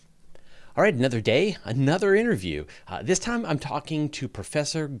All right, another day, another interview. This time I'm talking to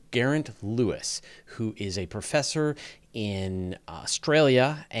Professor Geraint Lewis, who is a professor in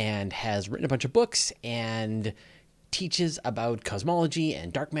Australia and has written a bunch of books and teaches about cosmology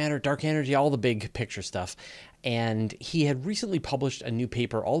and dark matter, dark energy, all the big picture stuff. And he had recently published a new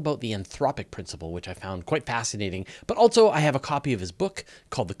paper all about the Anthropic principle, which I found quite fascinating. But also I have a copy of his book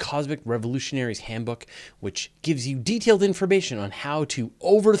called The Cosmic Revolutionary's Handbook, which gives you detailed information on how to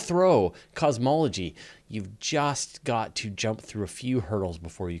overthrow cosmology. You've just got to jump through a few hurdles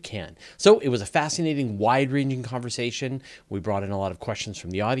before you can. So it was a fascinating, wide-ranging conversation. We brought in a lot of questions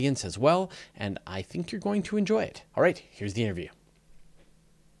from the audience as well, and I think you're going to enjoy it. All right, here's the interview.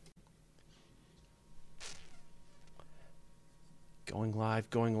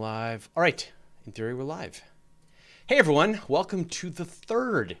 Going live. All right, in theory, we're live. Hey, everyone. Welcome to the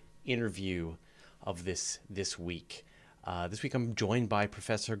third interview of this week. This week, I'm joined by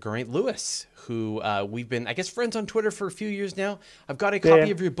Professor Geraint Lewis, who we've been, I guess, friends on Twitter for a few years now. I've got a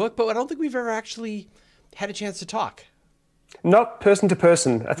copy of your book, but I don't think we've ever actually had a chance to talk. Not person to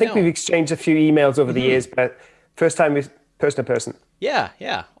person. I think we've exchanged a few emails over the years, but first time is person to person.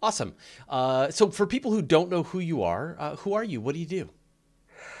 Yeah. Awesome. So for people who don't know who you are, who are you? What do you do?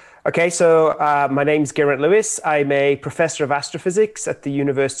 Okay, so my name's Geraint Lewis. I'm a professor of astrophysics at the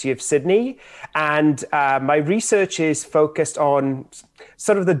University of Sydney, and my research is focused on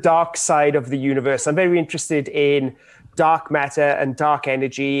sort of the dark side of the universe. I'm very interested in dark matter and dark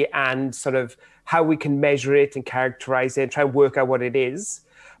energy and sort of how we can measure it and characterize it and try and work out what it is.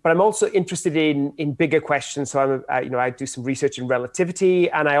 But I'm also interested in bigger questions. So I do some research in relativity,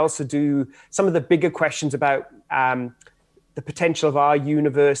 and I also do some of the bigger questions about the potential of our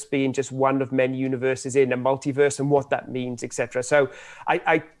universe being just one of many universes in a multiverse and what that means, etc. So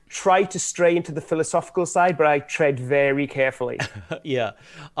I try to stray into the philosophical side, but I tread very carefully. Yeah.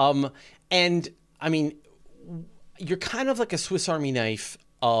 And I mean, you're kind of like a Swiss Army knife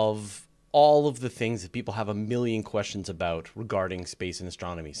of all of the things that people have a million questions about regarding space and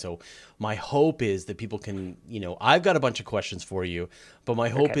astronomy. So my hope is that people can, I've got a bunch of questions for you, but my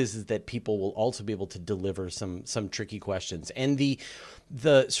hope is that people will also be able to deliver some tricky questions. And the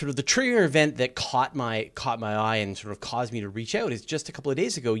sort of the trigger event that caught my eye and sort of caused me to reach out is just a couple of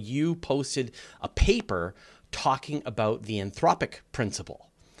days ago, you posted a paper talking about the Anthropic principle.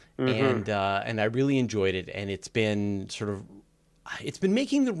 Mm-hmm. And I really enjoyed it. And it's been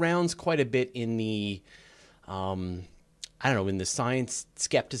making the rounds quite a bit in the, in the science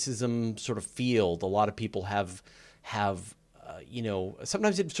skepticism sort of field. A lot of people have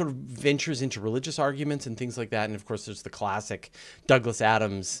sometimes it sort of ventures into religious arguments and things like that. And of course, there's the classic Douglas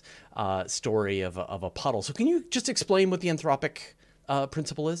Adams story of a puddle. So can you just explain what the Anthropic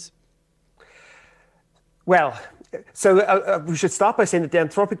principle is? Well, so we should start by saying that the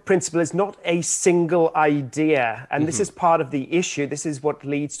Anthropic principle is not a single idea. And this is part of the issue. This is what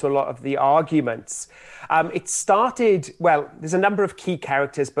leads to a lot of the arguments. It started, there's a number of key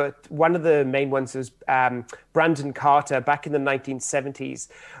characters, but one of the main ones was Brandon Carter back in the 1970s.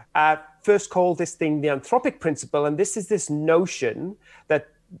 First called this thing the Anthropic principle. And this is this notion that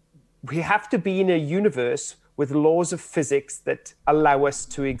we have to be in a universe with laws of physics that allow us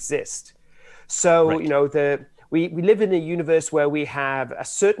to exist. So, right. We live in a universe where we have a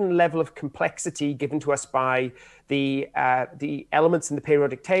certain level of complexity given to us by the elements in the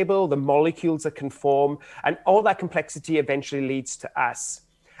periodic table, the molecules that can form, and all that complexity eventually leads to us.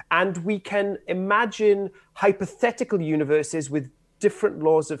 And we can imagine hypothetical universes with different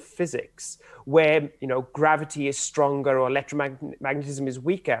laws of physics where, gravity is stronger or electromagnetism is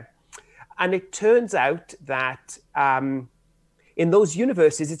weaker. And it turns out that in those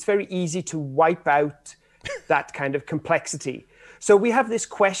universes, it's very easy to wipe out that kind of complexity. So we have this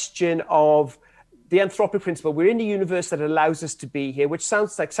question of the Anthropic principle. We're in a universe that allows us to be here, which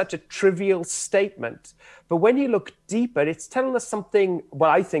sounds like such a trivial statement. But when you look deeper, it's telling us something,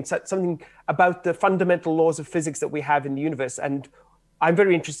 I think something about the fundamental laws of physics that we have in the universe. And I'm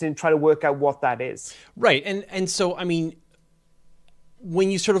very interested in trying to work out what that is. Right. And so, I mean,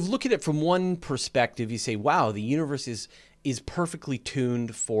 when you sort of look at it from one perspective, you say, wow, the universe is perfectly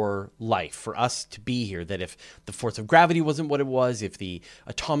tuned for life, for us to be here. That if the force of gravity wasn't what it was, if the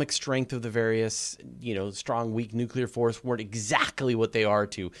atomic strength of the various, strong, weak nuclear force weren't exactly what they are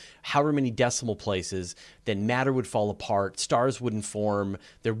to however many decimal places, then matter would fall apart, stars wouldn't form,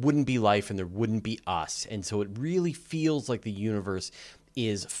 there wouldn't be life, and there wouldn't be us. And so it really feels like the universe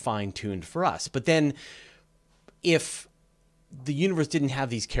is fine-tuned for us. But then if the universe didn't have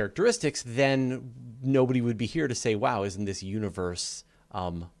these characteristics, then nobody would be here to say, wow, isn't this universe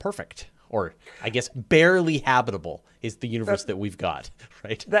perfect? or I guess barely habitable is the universe that we've got,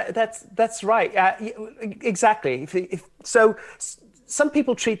 right? That's right. Exactly. So some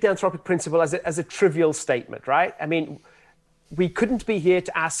people treat the anthropic principle as a trivial statement, right? I mean, we couldn't be here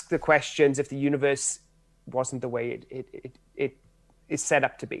to ask the questions if the universe wasn't the way it is set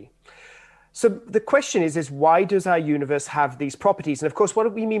up to be. So the question is why does our universe have these properties? And of course,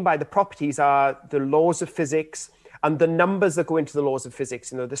 what we mean by the properties are the laws of physics and the numbers that go into the laws of physics,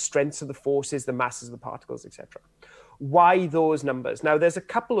 the strengths of the forces, the masses of the particles, etc. Why those numbers? Now, there's a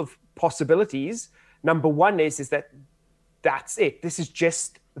couple of possibilities. Number one is that that's it. This is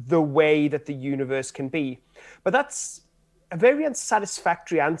just the way that the universe can be. But that's a very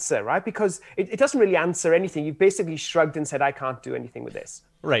unsatisfactory answer, right? Because it doesn't really answer anything. You've basically shrugged and said, I can't do anything with this.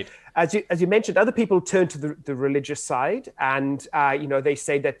 Right. As you mentioned, other people turn to the religious side, and they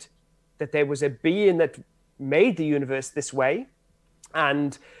say that there was a being that made the universe this way,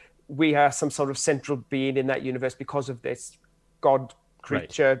 and we are some sort of central being in that universe because of this God,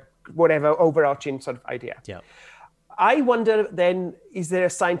 creature, whatever overarching sort of idea. Yeah. I wonder then, is there a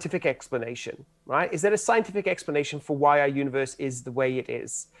scientific explanation, right? Is there a scientific explanation for why our universe is the way it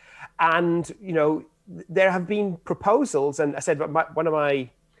is? And, there have been proposals, and I said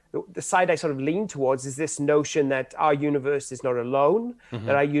the side I sort of lean towards is this notion that our universe is not alone,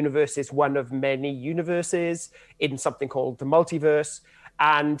 that our universe is one of many universes in something called the multiverse.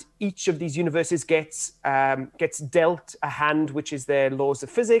 And each of these universes gets dealt a hand, which is their laws of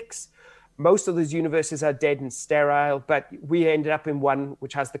physics. Most of those universes are dead and sterile, but we ended up in one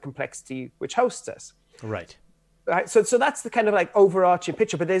which has the complexity which hosts us. Right. Right. So that's the kind of like overarching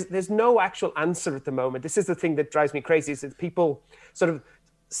picture, but there's no actual answer at the moment. This is the thing that drives me crazy, is that people sort of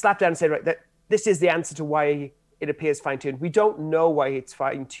slap down and say, right, that this is the answer to why it appears fine-tuned. We don't know why it's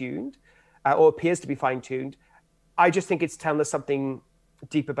fine-tuned or appears to be fine-tuned. I just think it's telling us something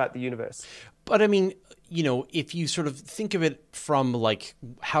deep about the universe. But I mean, if you sort of think of it from like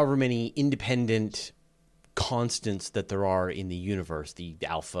however many independent constants that there are in the universe, the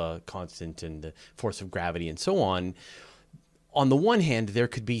alpha constant and the force of gravity and so on the one hand, there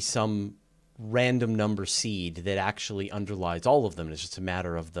could be some random number seed that actually underlies all of them. It's just a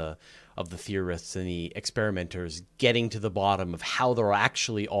matter of the theorists and the experimenters getting to the bottom of how they're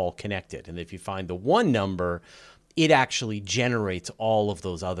actually all connected. And if you find the one number, it actually generates all of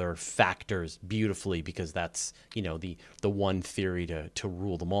those other factors beautifully, because that's, the one theory to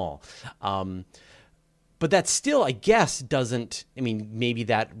rule them all. But that still, I guess, maybe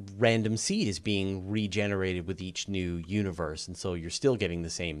that random seed is being regenerated with each new universe. And so you're still getting the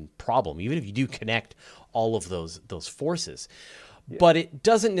same problem, even if you do connect all of those forces. Yeah. But it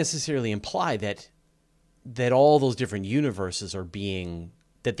doesn't necessarily imply that all those different universes are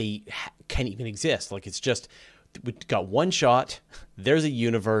that they can even exist. Like, it's just, we got one shot, there's a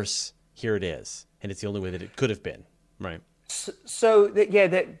universe, here it is. And it's the only way that it could have been, right? So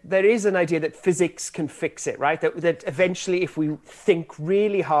there is an idea that physics can fix it, right? That eventually, if we think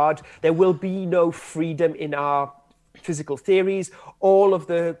really hard, there will be no freedom in our physical theories. All of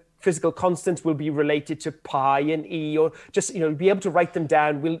the physical constants will be related to pi and e, or just, be able to write them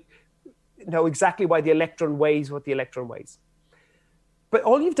down. We'll know exactly why the electron weighs what the electron weighs. But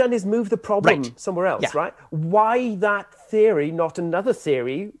all you've done is move the problem somewhere else, right? Why that theory, not another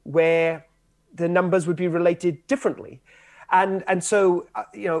theory where the numbers would be related differently? And so,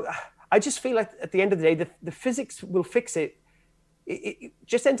 I just feel like at the end of the day, the physics will fix it. It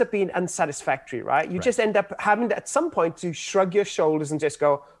just ends up being unsatisfactory, right? You just end up having to, at some point, to shrug your shoulders and just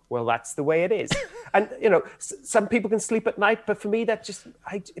go, well, that's the way it is. And, some people can sleep at night, but for me, that just,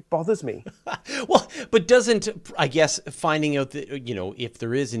 it bothers me. Well, but doesn't, I guess, finding out that, if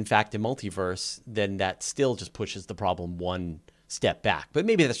there is, in fact, a multiverse, then that still just pushes the problem one step back. But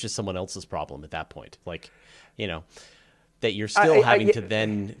maybe that's just someone else's problem at that point. Like, that you're still having to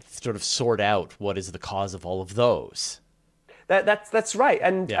then sort of sort out what is the cause of all of those. That's right.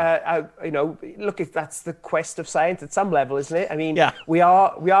 And, look, if that's the quest of science at some level, isn't it? I mean, we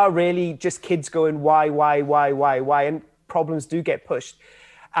are really just kids going, why? And problems do get pushed.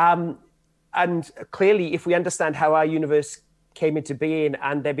 And clearly, if we understand how our universe came into being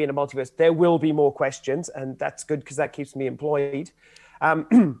and there being a multiverse, there will be more questions. And that's good, because that keeps me employed.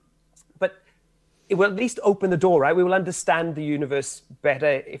 It will at least open the door, right? We will understand the universe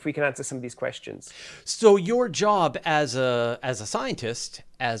better if we can answer some of these questions. So your job as a scientist,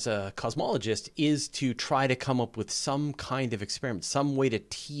 as a cosmologist, is to try to come up with some kind of experiment, some way to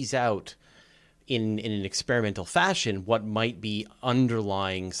tease out in an experimental fashion what might be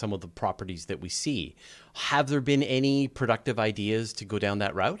underlying some of the properties that we see. Have there been any productive ideas to go down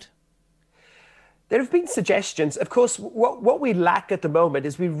that route? There have been suggestions. Of course, what we lack at the moment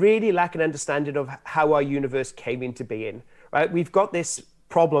is we really lack an understanding of how our universe came into being, right? We've got this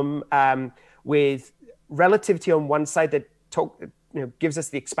problem with relativity on one side that gives us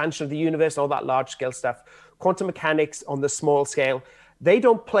the expansion of the universe, all that large scale stuff. Quantum mechanics on the small scale, they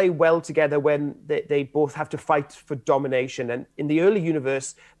don't play well together when they both have to fight for domination. And in the early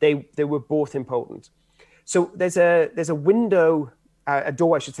universe, they were both important. So there's a window, a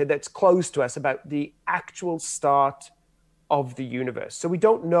door, I should say, that's closed to us about the actual start of the universe. So we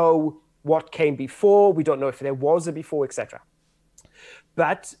don't know what came before. We don't know if there was a before, etc.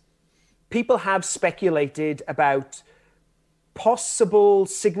 But people have speculated about possible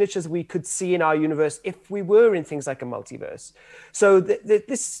signatures we could see in our universe if we were in things like a multiverse. So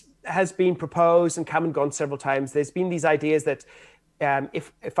this has been proposed and come and gone several times. There's been these ideas that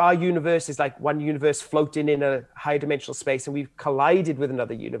if our universe is like one universe floating in a high dimensional space and we've collided with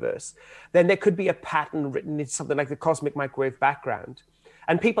another universe, then there could be a pattern written in something like the cosmic microwave background.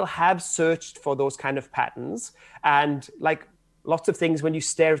 And people have searched for those kind of patterns. And like lots of things, when you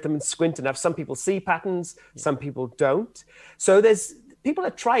stare at them and squint enough, some people see patterns, some people don't. So people are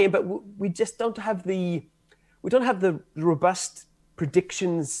trying, but we just don't have the robust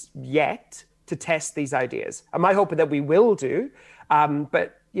predictions yet to test these ideas. And my hope is that we will do.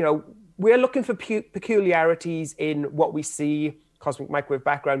 But we're looking for peculiarities in what we see, cosmic microwave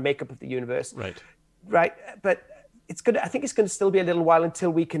background, makeup of the universe. Right. But I think it's going to still be a little while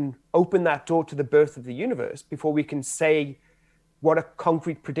until we can open that door to the birth of the universe before we can say what a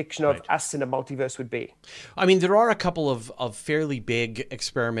concrete prediction of us in a multiverse would be. I mean, there are a couple of fairly big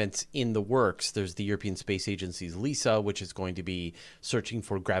experiments in the works. There's the European Space Agency's LISA, which is going to be searching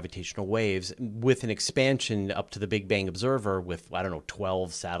for gravitational waves with an expansion up to the Big Bang Observer with,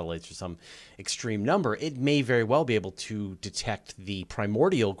 12 satellites or some extreme number. It may very well be able to detect the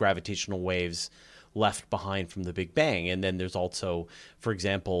primordial gravitational waves left behind from the Big Bang. And then there's also, for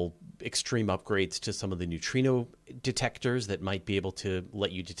example, extreme upgrades to some of the neutrino detectors that might be able to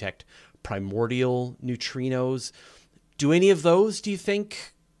let you detect primordial neutrinos. Do any of those, do you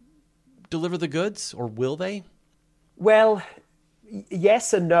think, deliver the goods, or will they? Well,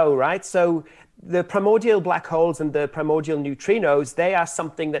 yes and no, right? So the primordial black holes and the primordial neutrinos, they are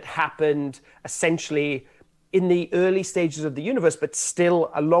something that happened essentially in the early stages of the universe, but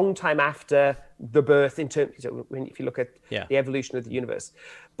still a long time after the birth in terms, if you look at the evolution of the universe.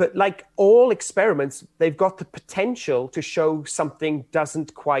 But like all experiments, they've got the potential to show something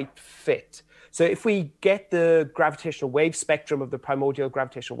doesn't quite fit. So if we get the gravitational wave spectrum of the primordial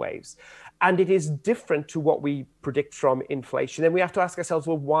gravitational waves, and it is different to what we predict from inflation, then we have to ask ourselves,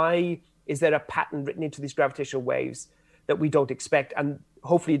 well, why is there a pattern written into these gravitational waves that we don't expect? And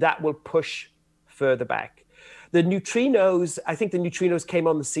hopefully that will push further back. The neutrinos, I think the neutrinos came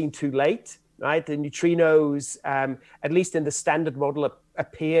on the scene too late, right? The neutrinos, at least in the standard model,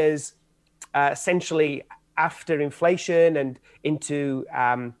 appears essentially after inflation and into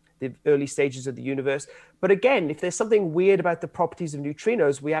the early stages of the universe. But again, if there's something weird about the properties of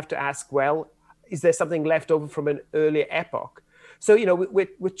neutrinos, we have to ask, well, is there something left over from an earlier epoch? So,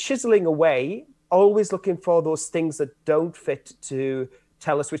 we're chiseling away, always looking for those things that don't fit to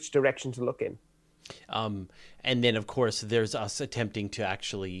tell us which direction to look in. And then, of course, there's us attempting to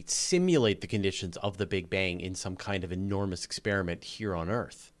actually simulate the conditions of the Big Bang in some kind of enormous experiment here on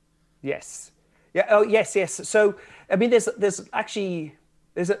Earth. Yes. Yeah. Oh, yes. So, I mean, there's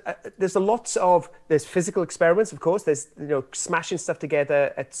physical experiments, of course. There's smashing stuff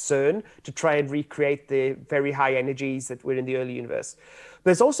together at CERN to try and recreate the very high energies that were in the early universe.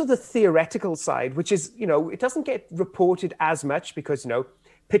 There's also the theoretical side, which is it doesn't get reported as much because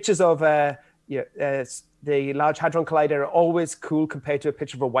pictures of the Large Hadron Collider are always cool compared to a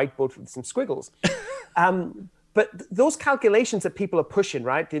picture of a whiteboard with some squiggles. But those calculations that people are pushing,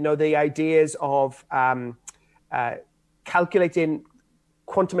 right? The ideas of calculating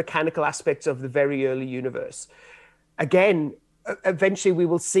quantum mechanical aspects of the very early universe. Again, eventually we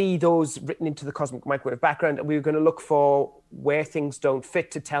will see those written into the cosmic microwave background, and we're going to look for where things don't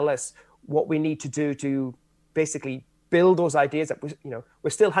fit to tell us what we need to do to basically build those ideas that we're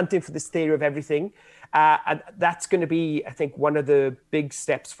still hunting for this theory of everything. And that's going to be, I think, one of the big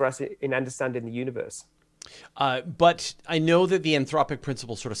steps for us in understanding the universe. But I know that the anthropic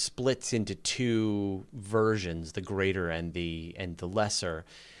principle sort of splits into two versions, the greater and the lesser.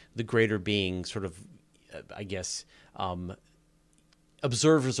 The greater being sort of, I guess,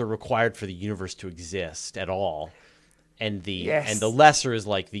 observers are required for the universe to exist at all. And the lesser is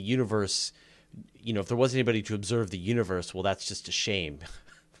like the universe. If there wasn't anybody to observe the universe, well, that's just a shame.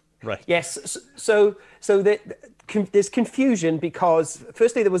 Right. Yes. There's confusion because,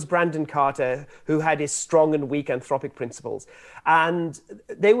 firstly, there was Brandon Carter, who had his strong and weak anthropic principles, and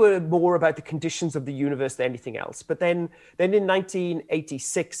they were more about the conditions of the universe than anything else. But then in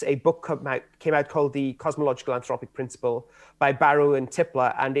 1986, a book came out called The Cosmological Anthropic Principle by Barrow and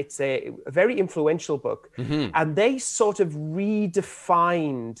Tipler, and it's a very influential book. And they sort of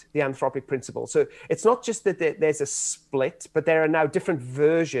redefined the anthropic principle. So it's not just that there's a split, but there are now different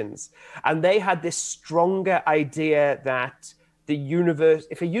versions. And they had this stronger idea that the universe,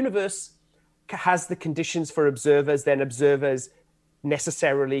 if a universe has the conditions for observers, then observers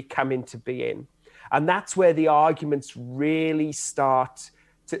necessarily come into being. And that's where the arguments really start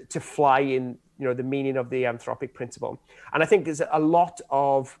to fly in, the meaning of the anthropic principle. And I think there's a lot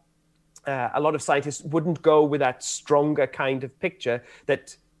of scientists wouldn't go with that stronger kind of picture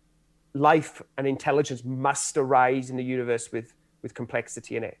that life and intelligence must arise in the universe with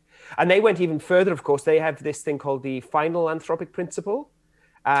complexity in it. And they went even further, of course. They have this thing called the final anthropic principle.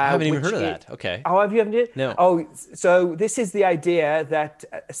 I haven't even heard of that. Okay. Oh, have you? Haven't you? No. Oh, so this is the idea that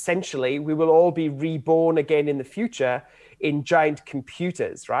essentially we will all be reborn again in the future in giant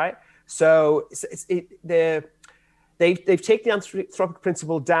computers, right? So they've taken the anthropic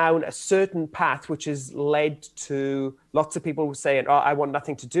principle down a certain path, which has led to lots of people saying, "Oh, I want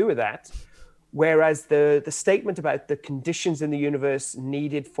nothing to do with that." Whereas the statement about the conditions in the universe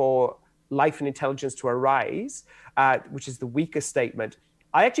needed for life and intelligence to arise, which is the weaker statement,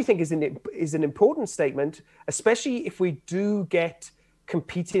 I actually think is an important statement, especially if we do get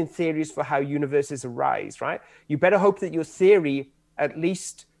competing theories for how universes arise, right? You better hope that your theory at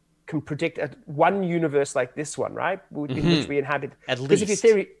least can predict one universe like this one, right? In which we inhabit. At least. Because if your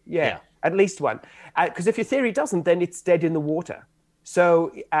theory, at least one. Because if your theory doesn't, then it's dead in the water.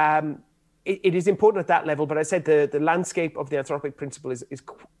 So it is important at that level. But I said the landscape of the anthropic principle is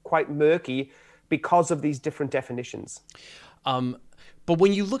quite murky because of these different definitions. But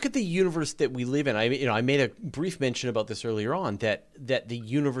when you look at the universe that we live in, I made a brief mention about this earlier on, that the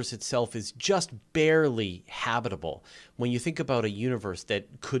universe itself is just barely habitable. When you think about a universe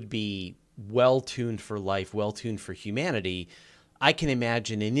that could be well-tuned for life, well-tuned for humanity, I can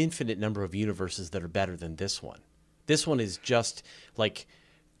imagine an infinite number of universes that are better than this one. This one is just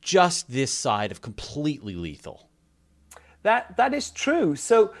this side of completely lethal. That is true.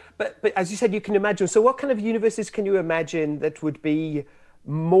 So, but as you said, you can imagine. So, what kind of universes can you imagine that would be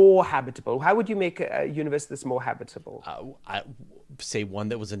more habitable? How would you make a universe that's more habitable? I say one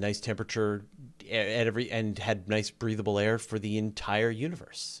that was a nice temperature and had nice breathable air for the entire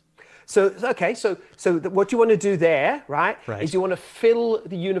universe. So what you want to do there, right? Is you want to fill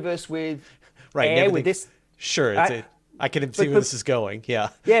the universe with air with this. Sure. I can see where this is going. Yeah.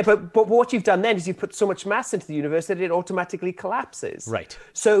 Yeah, but what you've done then is you've put so much mass into the universe that it automatically collapses. Right.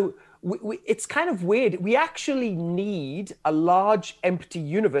 So it's kind of weird. We actually need a large empty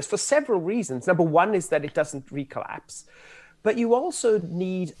universe for several reasons. Number one is that it doesn't recollapse. But you also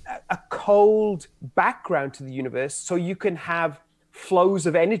need a cold background to the universe so you can have flows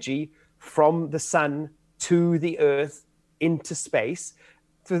of energy from the sun to the earth into space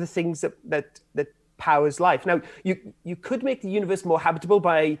through the things that powers life. Now, you could make the universe more habitable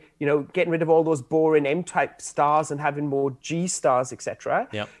by, getting rid of all those boring M-type stars and having more G stars, etc.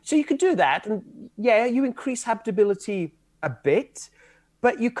 Yep. So you could do that, and you increase habitability a bit,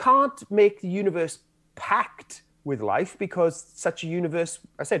 but you can't make the universe packed with life because such a universe,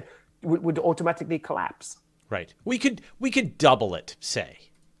 I said, would automatically collapse. Right. We could double it, say.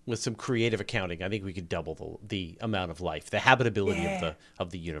 With some creative accounting, I think we could double the amount of life, the habitability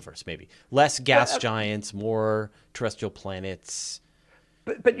of the universe, maybe. Less gas giants, more terrestrial planets.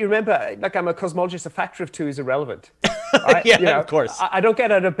 But you remember, like, I'm a cosmologist, a factor of 2 is irrelevant. Right? Of course. I don't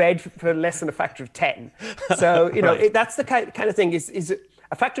get out of bed for less than a factor of 10. So, Right. that's the kind of thing is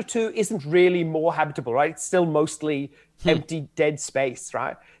a factor of 2 isn't really more habitable, right? It's still mostly empty, dead space,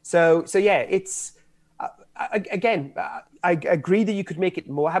 right? So it's... Again, I agree that you could make it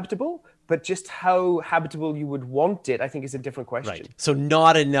more habitable, but just how habitable you would want it, I think, is a different question. Right. So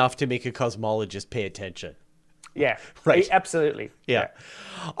not enough to make a cosmologist pay attention. Yeah. Right. Absolutely. Yeah.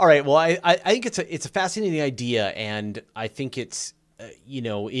 All right. Well, I think it's a fascinating idea, and I think it's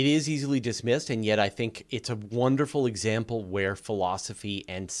it is easily dismissed, and yet I think it's a wonderful example where philosophy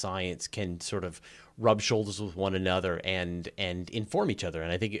and science can sort of rub shoulders with one another and inform each other.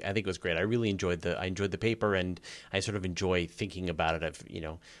 And I think it was great. I really enjoyed the paper, and I sort of enjoy thinking about it.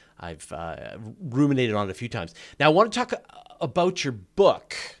 I've ruminated on it a few times. Now I want to talk about your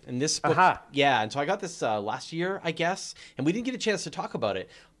book, and this book, and so I got this last year, I guess, and we didn't get a chance to talk about it,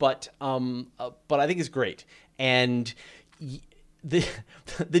 but I think it's great. And the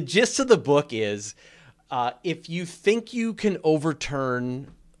the gist of the book is, if you think you can overturn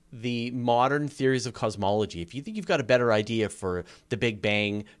the modern theories of cosmology, if you think you've got a better idea for the Big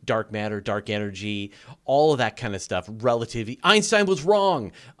Bang, dark matter, dark energy, all of that kind of stuff, relativity, Einstein was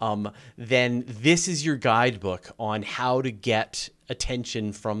wrong, then this is your guidebook on how to get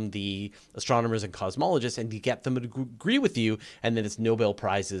attention from the astronomers and cosmologists and to get them to agree with you, and then it's Nobel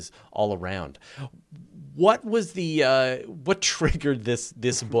Prizes all around. What was what triggered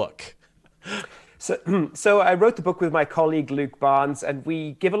this book? So I wrote the book with my colleague Luke Barnes, and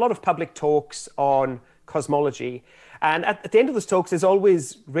we give a lot of public talks on cosmology. And at the end of those talks, there's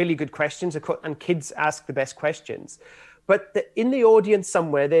always really good questions, and kids ask the best questions. But in the audience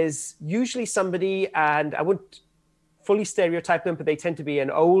somewhere, there's usually somebody, and I wouldn't fully stereotype them, but they tend to be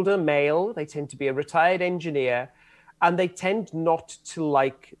an older male, they tend to be a retired engineer, and they tend not to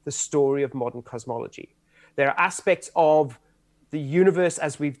like the story of modern cosmology. There are aspects of the universe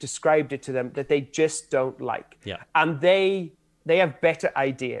as we've described it to them that they just don't like. Yeah. And they have better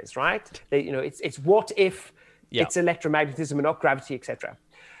ideas, right? It's what if it's electromagnetism and not gravity, etc.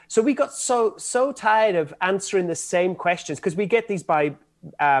 So we got so tired of answering the same questions, because we get these by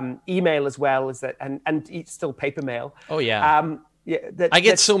email as well as that, and it's still paper mail. Oh yeah. I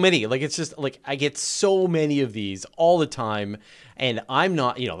get so many. Like, it's just like I get so many of these all the time, and I'm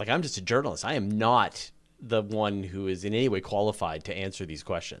not, I'm just a journalist. I am not the one who is in any way qualified to answer these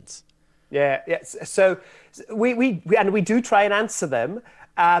questions. Yeah. So we do try and answer them,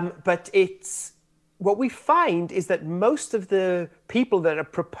 but it's what we find is that most of the people that are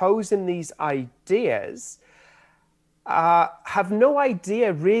proposing these ideas have no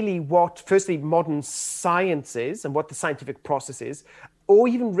idea really what, firstly, modern science is and what the scientific process is, or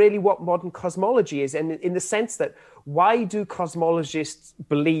even really what modern cosmology is. And in the sense that, why do cosmologists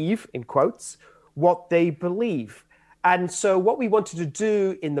believe, in quotes, what they believe? And so what we wanted to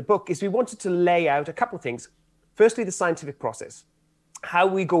do in the book is we wanted to lay out a couple of things. Firstly, the scientific process, how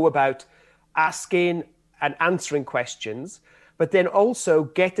we go about asking and answering questions, but then also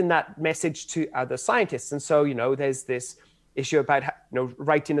getting that message to other scientists. And so, there's this issue about,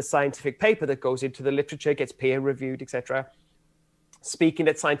 writing a scientific paper that goes into the literature, gets peer reviewed, etc. Speaking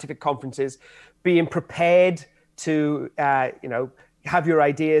at scientific conferences, being prepared to, have your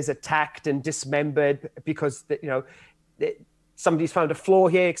ideas attacked and dismembered because somebody's found a flaw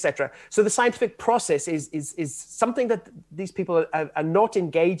here, etc. So the scientific process is something that these people are not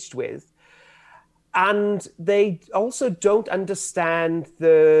engaged with, and they also don't understand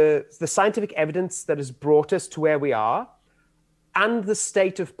the scientific evidence that has brought us to where we are, and the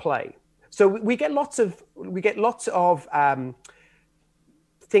state of play. So we get lots of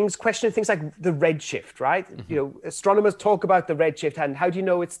questioning things like the redshift, right? Mm-hmm. Astronomers talk about the redshift and how do you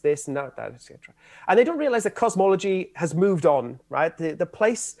know it's this and not that, etc. And they don't realize that cosmology has moved on, right? The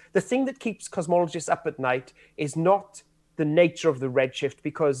thing that keeps cosmologists up at night is not the nature of the redshift,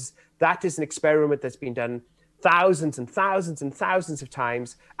 because that is an experiment that's been done thousands and thousands and thousands of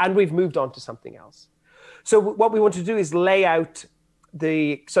times, and we've moved on to something else. So what we want to do is lay out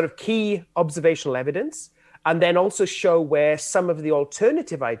the sort of key observational evidence, and then also show where some of the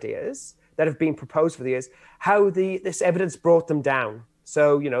alternative ideas that have been proposed for the years, how this evidence brought them down.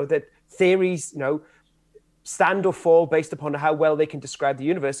 So, that theories, stand or fall based upon how well they can describe the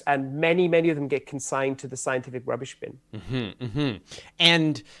universe, and many, many of them get consigned to the scientific rubbish bin. Mm-hmm, mm-hmm.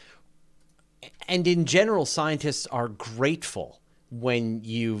 And in general, scientists are grateful when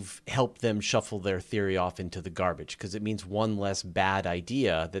you've helped them shuffle their theory off into the garbage, because it means one less bad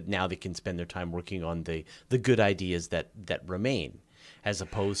idea that now they can spend their time working on the good ideas that remain, as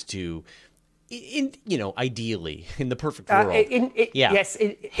opposed to, ideally, in the perfect world. Yes,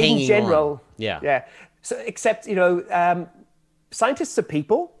 in general. On. Yeah. Yeah. So, except, scientists are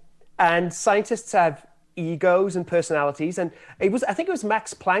people, and scientists have egos and personalities. And I think it was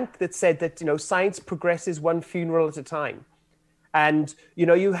Max Planck that said that, science progresses one funeral at a time. And,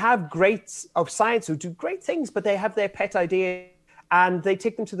 you have greats of science who do great things, but they have their pet idea and they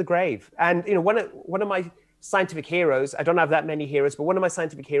take them to the grave. And, one of my scientific heroes, I don't have that many heroes, but one of my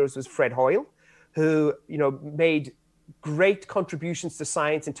scientific heroes was Fred Hoyle, who, made great contributions to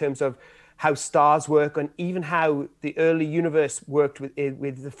science in terms of how stars work and even how the early universe worked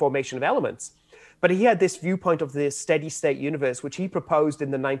with the formation of elements. But he had this viewpoint of the steady state universe, which he proposed in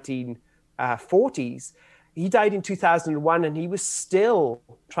the 1940s. He died in 2001, and he was still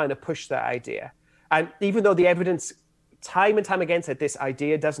trying to push that idea. And even though the evidence time and time again said this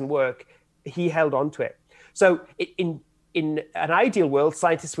idea doesn't work, he held on to it. So in an ideal world,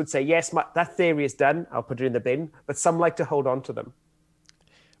 scientists would say, yes, that theory is done, I'll put it in the bin, but some like to hold on to them.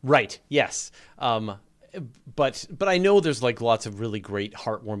 Right, yes. but I know there's like lots of really great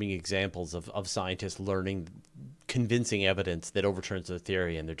heartwarming examples of scientists learning convincing evidence that overturns their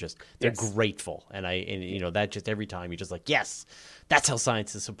theory, and they're grateful. And that just every time you're just like, yes, that's how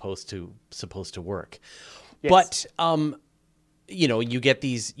science is supposed to work. Yes. But you get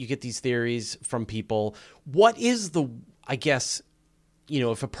these theories from people. What is I guess,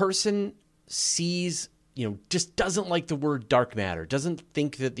 if a person sees, just doesn't like the word dark matter, doesn't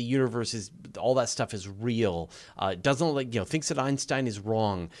think that the universe is, all that stuff is real, doesn't thinks that Einstein is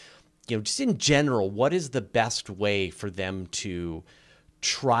wrong, just in general, what is the best way for them to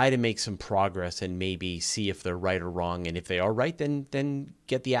try to make some progress and maybe see if they're right or wrong? And if they are right, then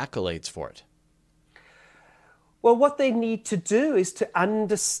get the accolades for it. Well, what they need to do is to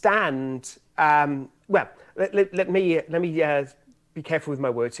understand, let me be careful with my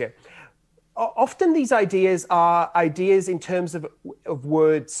words here. Often these ideas are ideas in terms of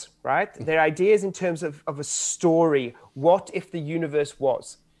words, right? They're ideas in terms of a story. What if the universe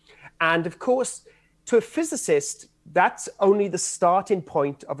was? And of course, to a physicist, that's only the starting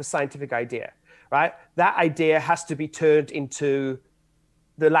point of a scientific idea, right? That idea has to be turned into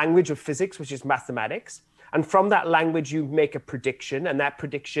the language of physics, which is mathematics. And from that language, you make a prediction, and that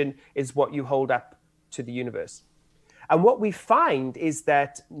prediction is what you hold up to the universe. And what we find is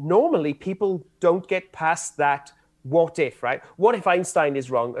that normally people don't get past that what if, right? What if Einstein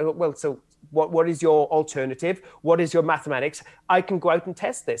is wrong? Well, so what is your alternative? What is your mathematics? I can go out and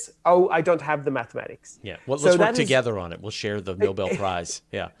test this. Oh, I don't have the mathematics. Yeah, well, let's work together on it. We'll share the Nobel Prize.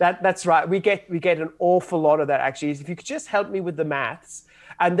 Yeah, that's right. We get an awful lot of that, actually. If you could just help me with the maths.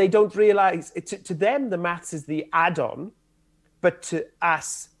 And they don't realize, to them, the maths is the add-on, but to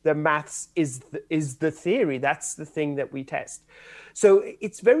us, the maths is the theory. That's the thing that we test. So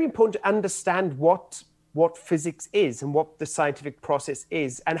it's very important to understand what physics is and what the scientific process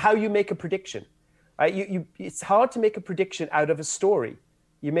is and how you make a prediction. Right? It's hard to make a prediction out of a story.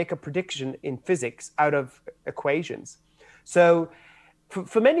 You make a prediction in physics out of equations. So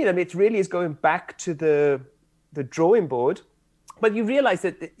for many of them, it really is going back to the drawing board. But you realize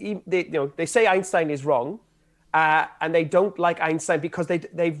that they say Einstein is wrong, and they don't like Einstein because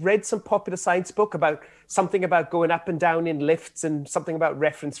they've read some popular science book about something about going up and down in lifts and something about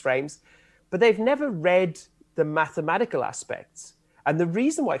reference frames, but they've never read the mathematical aspects. And the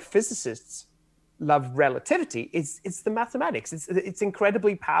reason why physicists love relativity is the mathematics. It's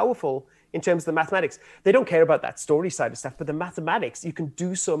incredibly powerful in terms of the mathematics. They don't care about that story side of stuff, but the mathematics you can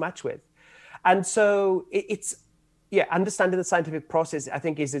do so much with. And so understanding the scientific process, I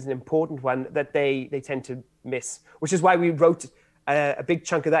think, is an important one that they tend to miss, which is why we wrote a big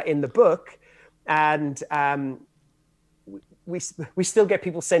chunk of that in the book. And we still get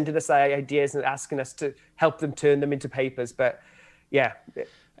people sending us ideas and asking us to help them turn them into papers. But yeah.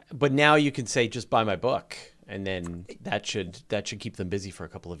 But now you can say, just buy my book, and then that should keep them busy for a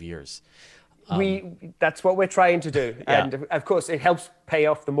couple of years. That's what we're trying to do. Yeah. And of course it helps pay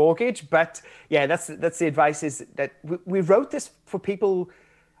off the mortgage, but yeah, that's the advice, is that we wrote this for people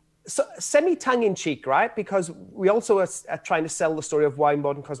semi tongue in cheek, right? Because we also are trying to sell the story of why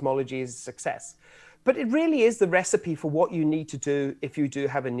modern cosmology is a success. But it really is the recipe for what you need to do if you do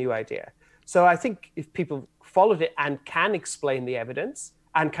have a new idea. So I think if people followed it and can explain the evidence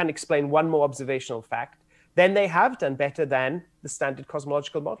and can explain one more observational fact, then they have done better than the standard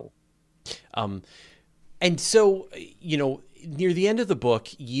cosmological model. And so, near the end of the book,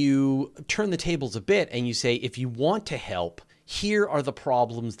 you turn the tables a bit and you say, if you want to help, here are the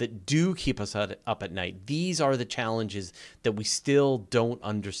problems that do keep us up at night. These are the challenges that we still don't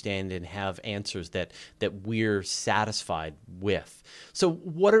understand and have answers that we're satisfied with. So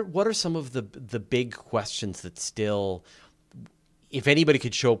what are some of the big questions that still, if anybody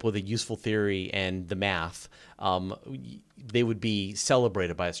could show up with a useful theory and the math, they would be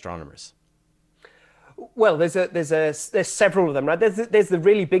celebrated by astronomers? Well, there's several of them, right? There's the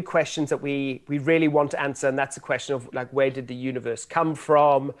really big questions that we really want to answer, and that's the question of, like, where did the universe come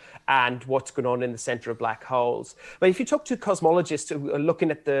from and what's going on in the center of black holes. But if you talk to cosmologists who are looking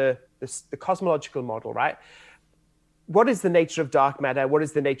at the cosmological model, right? What is the nature of dark matter? What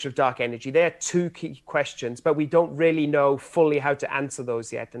is the nature of dark energy? They are two key questions, but we don't really know fully how to answer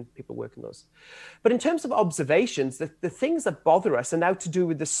those yet, and people work on those. But in terms of observations, the things that bother us are now to do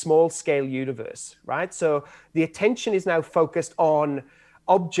with the small-scale universe, right? So the attention is now focused on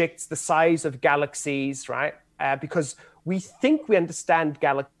objects the size of galaxies, right? Because we think we understand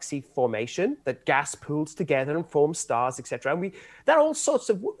galaxy formation, that gas pools together and forms stars, etc. And that all sort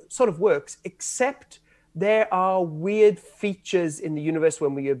of works, except there are weird features in the universe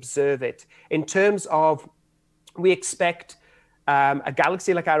when we observe it, in terms of we expect a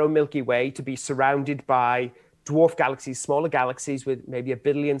galaxy like our own Milky Way to be surrounded by dwarf galaxies, smaller galaxies with maybe 1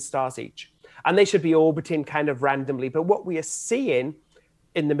 billion stars each. And they should be orbiting kind of randomly. But what we are seeing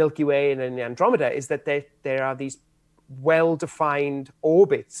in the Milky Way and in Andromeda is that there are these well-defined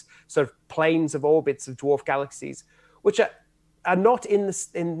orbits, sort of planes of orbits of dwarf galaxies, which are not in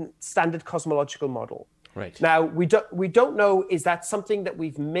standard cosmological model. Right. Now, we don't know, is that something that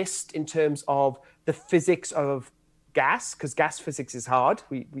we've missed in terms of the physics of gas? Because gas physics is hard.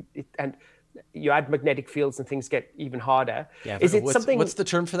 And you add magnetic fields and things get even harder. Yeah, is it something? What's the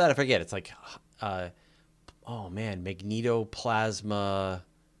term for that? I forget. It's like, magnetoplasma.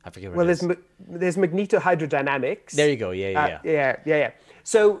 I forget what it is. There's magnetohydrodynamics. There you go. Yeah.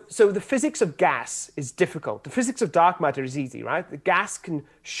 So the physics of gas is difficult. The physics of dark matter is easy, right? The gas can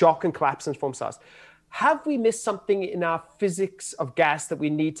shock and collapse and form stars. Have we missed something in our physics of gas that we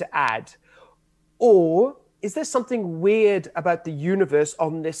need to add? Or is there something weird about the universe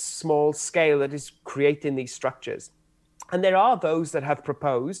on this small scale that is creating these structures? And there are those that have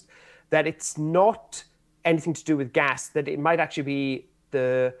proposed that it's not anything to do with gas, that it might actually be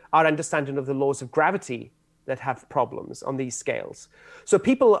our understanding of the laws of gravity that have problems on these scales. So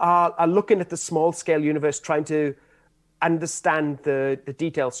people are looking at the small scale universe, trying to understand the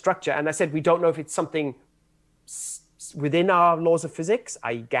detailed structure. And I said, we don't know if it's something within our laws of physics,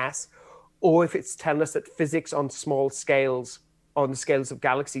 i.e. gas, or if it's telling us that physics on small scales, on the scales of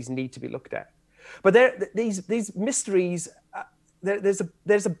galaxies, need to be looked at. But these mysteries, there's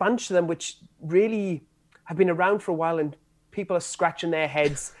a bunch of them which really have been around for a while, and people are scratching their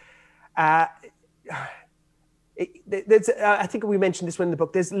heads. I think we mentioned this one in the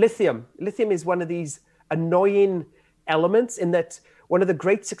book. There's lithium. Lithium is one of these annoying elements in that one of the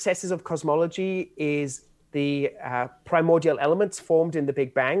great successes of cosmology is the primordial elements formed in the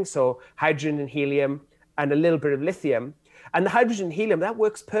Big Bang. So hydrogen and helium and a little bit of lithium. And the hydrogen and helium, that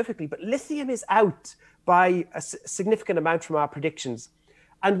works perfectly. But lithium is out by a significant amount from our predictions.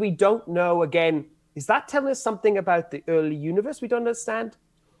 And we don't know, again, is that telling us something about the early universe we don't understand?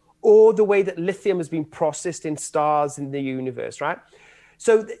 Or the way that lithium has been processed in stars in the universe, right?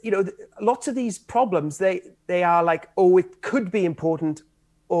 So, lots of these problems, they are like, oh, it could be important,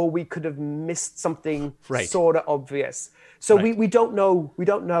 or we could have missed something sort of obvious. So we don't know. We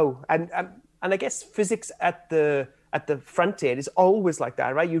don't know. And I guess physics at the frontier is always like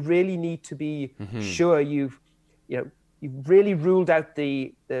that, right? You really need to be sure you've really ruled out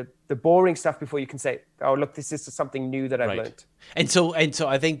the boring stuff before you can say, oh, look, this is something new that I've learned. And so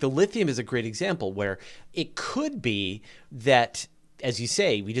I think the lithium is a great example where it could be that, as you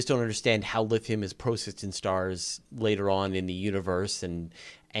say, we just don't understand how lithium is processed in stars later on in the universe,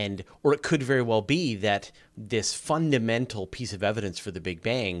 or it could very well be that this fundamental piece of evidence for the Big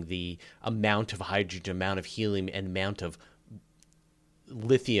Bang, the amount of hydrogen, amount of helium, and amount of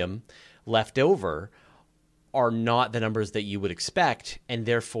lithium left over, are not the numbers that you would expect, and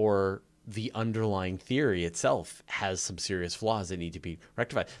therefore the underlying theory itself has some serious flaws that need to be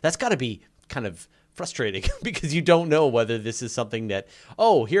rectified. That's got to be kind of frustrating because you don't know whether this is something that,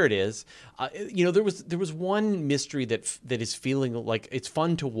 oh, here it is. There was one mystery that is feeling like it's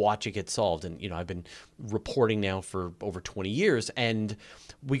fun to watch it get solved. And, I've been reporting now for over 20 years, and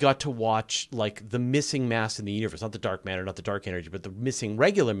we got to watch like the missing mass in the universe, not the dark matter, not the dark energy, but the missing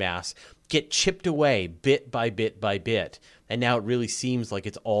regular mass get chipped away bit by bit by bit. And now it really seems like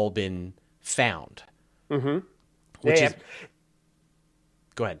it's all been found. Mm-hmm. Go ahead.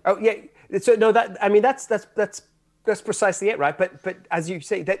 Oh, yeah. So no, that's precisely it, right? But as you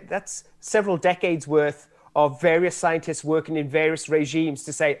say, that's several decades worth of various scientists working in various regimes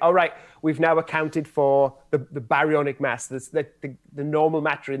to say, all right, we've now accounted for the baryonic mass, the normal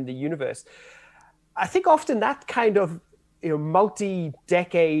matter in the universe. I think often that kind of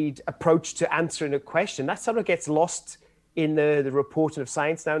multi-decade approach to answering a question, that sort of gets lost in the reporting of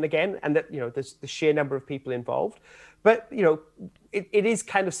science now and again, and that there's the sheer number of people involved. But it is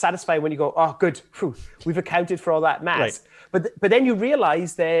kind of satisfying when you go, oh, good, we've accounted for all that mass. Right. But then you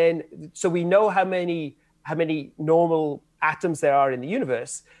realize so we know how many normal atoms there are in the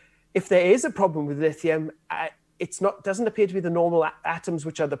universe. If there is a problem with lithium, doesn't appear to be the normal atoms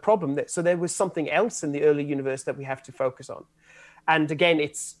which are the problem. So there was something else in the early universe that we have to focus on. And again,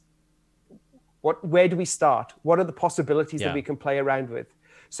 it's where do we start? What are the possibilities that we can play around with?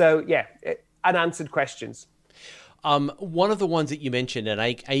 So yeah, unanswered questions. One of the ones that you mentioned, and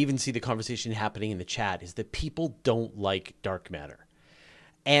I even see the conversation happening in the chat, is that people don't like dark matter.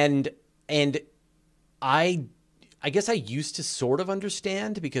 And I I guess I used to sort of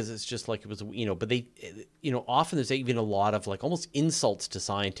understand because it's just like it was, but they, often there's even a lot of like almost insults to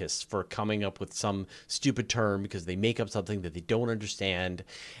scientists for coming up with some stupid term because they make up something that they don't understand.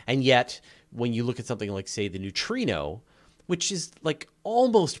 And yet when you look at something like, say, the neutrino, which is like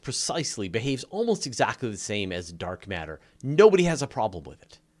almost precisely behaves almost exactly the same as dark matter, nobody has a problem with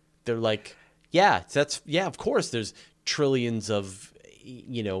it. They're like, of course there's trillions of,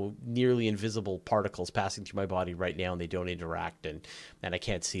 nearly invisible particles passing through my body right now, and they don't interact, and I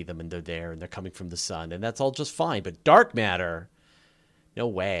can't see them, and they're there, and they're coming from the sun, and that's all just fine. But dark matter, no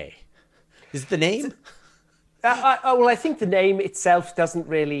way. Is it the name? Well, I think the name itself doesn't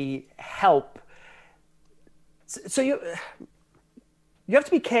really help. So you have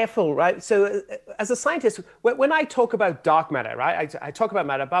to be careful, right? So as a scientist, when I talk about dark matter, right, I talk about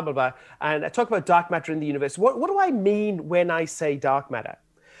matter, blah, blah, blah, and I talk about dark matter in the universe. What do I mean when I say dark matter?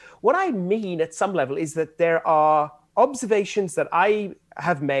 What I mean at some level is that there are observations that I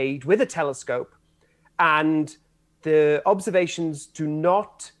have made with a telescope, and the observations do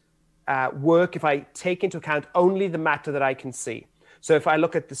not work if I take into account only the matter that I can see. So if I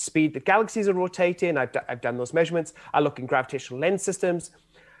look at the speed that galaxies are rotating, I've done those measurements. I look in gravitational lens systems.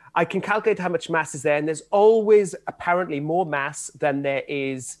 I can calculate how much mass is there, and there's always apparently more mass than there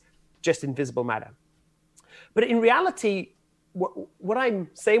is just invisible matter. But in reality, what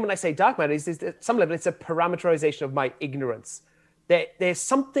I'm saying when I say dark matter is that at some level, it's a parameterization of my ignorance. There's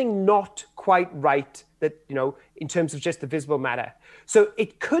something not quite right that, in terms of just the visible matter. So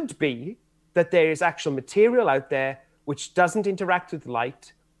it could be that there is actual material out there which doesn't interact with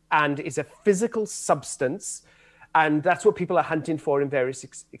light and is a physical substance. And that's what people are hunting for in various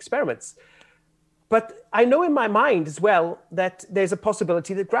experiments. But I know in my mind as well that there's a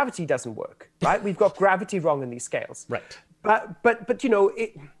possibility that gravity doesn't work, right? We've got gravity wrong in these scales. Right. But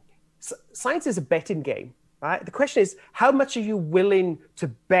science is a betting game, right? The question is, how much are you willing to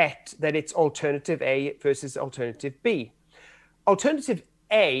bet that it's alternative A versus alternative B? Alternative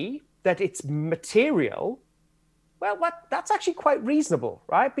A, that it's material, well, that's actually quite reasonable,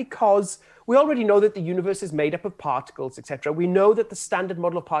 right? Because we already know that the universe is made up of particles, etc. We know that the standard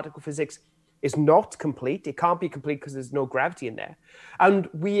model of particle physics is not complete. It can't be complete because there's no gravity in there. And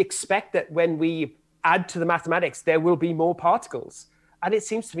we expect that when we add to the mathematics, there will be more particles. And it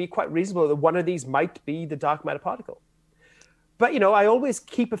seems to me quite reasonable that one of these might be the dark matter particle. But, I always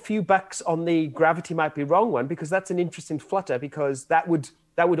keep a few bucks on the gravity might be wrong one, because that's an interesting flutter, because that would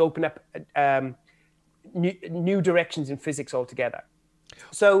open up new directions in physics altogether.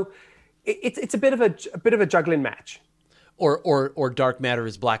 So it's a bit of a juggling match. Or dark matter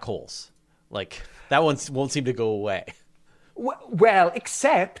is black holes. Like that one won't seem to go away. Well,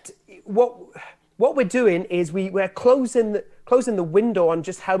 except what we're doing is we're closing the window on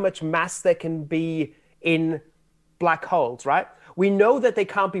just how much mass there can be in black holes, right? We know that they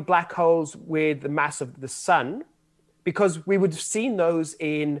can't be black holes with the mass of the sun, because we would have seen those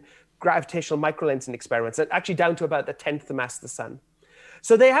in gravitational microlensing experiments, and actually down to about the 10th the mass of the sun.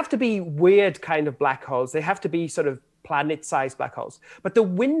 So they have to be weird kind of black holes. They have to be sort of planet-sized black holes. But the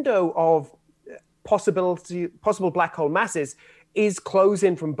window of possible black hole masses is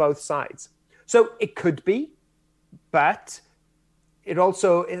closing from both sides. So it could be, but it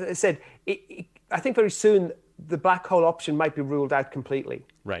also, as I said, I think very soon the black hole option might be ruled out completely.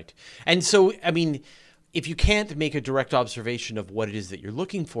 Right. And so, I mean, if you can't make a direct observation of what it is that you're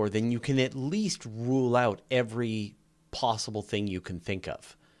looking for, then you can at least rule out every possible thing you can think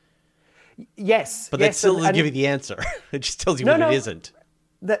of. Yes. But that still doesn't give you the answer. It just tells you what it isn't.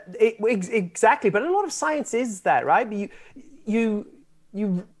 Exactly. But a lot of science is that, right? You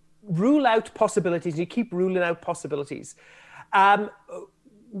rule out possibilities. You keep ruling out possibilities.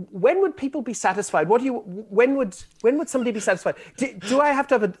 When would people be satisfied? When would somebody be satisfied? Do I have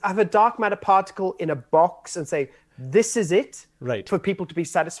to have a dark matter particle in a box and say, this is it, right, for people to be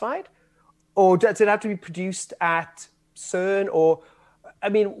satisfied? Or does it have to be produced at CERN? Or, I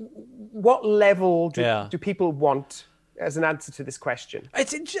mean, what level do people want as an answer to this question?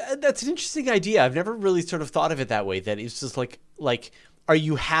 That's an interesting idea. I've never really sort of thought of it that way, that it's just like, are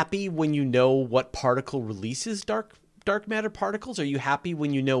you happy when you know what particle releases dark matter particles? Are you happy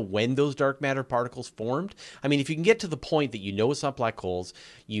when you know when those dark matter particles formed? I mean, if you can get to the point that you know it's not black holes,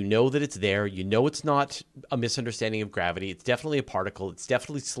 you know that it's there, you know it's not a misunderstanding of gravity, it's definitely a particle, it's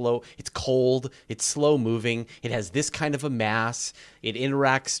definitely slow, it's cold, it's slow moving, it has this kind of a mass, it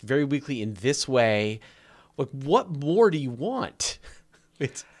interacts very weakly in this way. Like, what more do you want?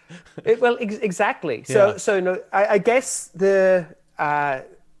 Exactly. So I guess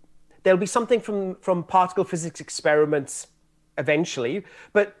there'll be something from particle physics experiments eventually.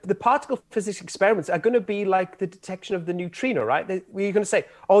 But the particle physics experiments are going to be like the detection of the neutrino, right? We're going to say,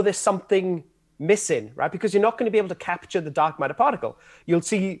 oh, there's something missing, right? Because you're not going to be able to capture the dark matter particle. You'll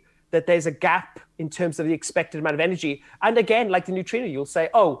see that there's a gap in terms of the expected amount of energy. And again, like the neutrino, you'll say,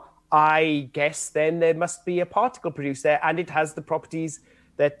 oh, I guess then there must be a particle produced there, and it has the properties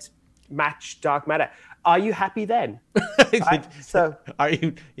that match dark matter. Are you happy then? So are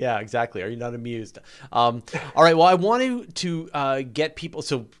you? Yeah, exactly. Are you not amused? All right. Well, I want to get people.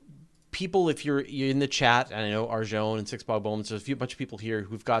 So people, if you're in the chat, and I know Arjun and Six Bog Bones, there's a bunch of people here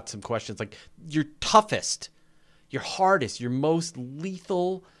who've got some questions. Like your toughest, your hardest, your most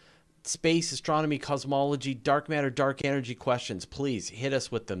lethal space, astronomy, cosmology, dark matter, dark energy questions, please hit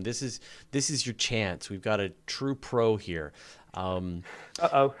us with them. This is your chance. We've got a true pro here.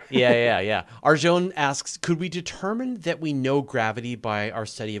 Yeah. Arjun asks, could we determine that we know gravity by our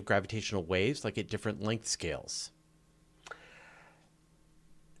study of gravitational waves, like at different length scales?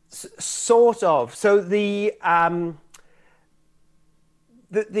 Sort of. So the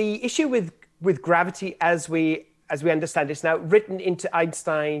issue with gravity as we understand it's now written into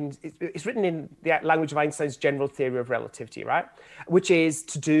Einstein's, it's written in the language of Einstein's general theory of relativity, right? Which is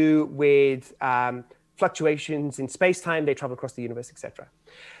to do with fluctuations in space-time, they travel across the universe, etc.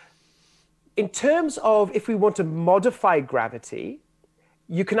 In terms of if we want to modify gravity,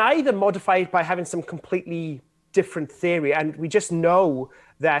 you can either modify it by having some completely different theory, and we just know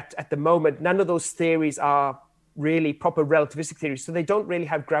that at the moment, none of those theories are really proper relativistic theories, so they don't really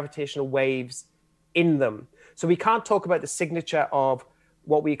have gravitational waves in them. So we can't talk about the signature of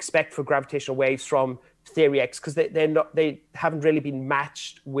what we expect for gravitational waves from theory X because they haven't really been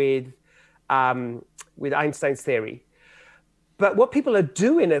matched with Einstein's theory. But what people are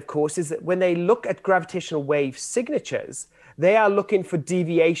doing, of course, is that when they look at gravitational wave signatures, they are looking for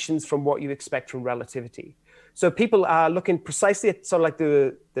deviations from what you expect from relativity. So people are looking precisely at sort of like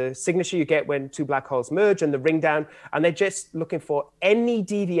the signature you get when two black holes merge and the ring down, and they're just looking for any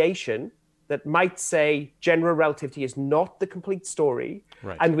deviation that might say general relativity is not the complete story,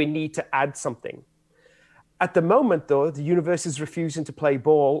 right, and we need to add something. At the moment, though, the universe is refusing to play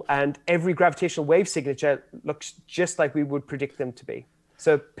ball, and every gravitational wave signature looks just like we would predict them to be.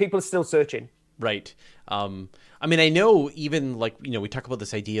 So people are still searching. Right. I mean, I know even like, we talk about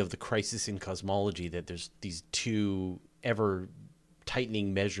this idea of the crisis in cosmology, that there's these two ever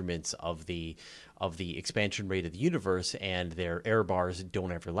tightening measurements of the expansion rate of the universe, and their error bars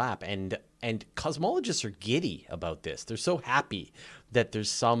don't overlap. And cosmologists are giddy about this. They're so happy that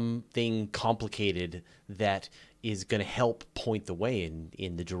there's something complicated that is going to help point the way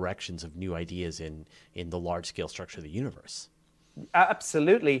in the directions of new ideas in the large scale structure of the universe.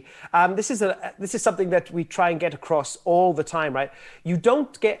 Absolutely. This is something that we try and get across all the time, right? You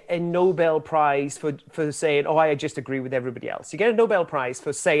don't get a Nobel Prize for saying, oh, I just agree with everybody else. You get a Nobel Prize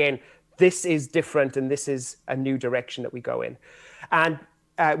for saying, this is different and this is a new direction that we go in. And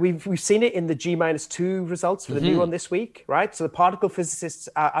we've seen it in the G-2 results for the new one this week, right? So the particle physicists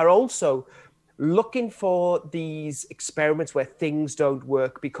are also looking for these experiments where things don't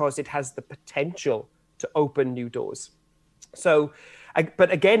work because it has the potential to open new doors. So,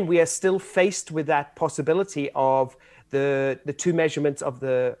 but again, we are still faced with that possibility of the two measurements of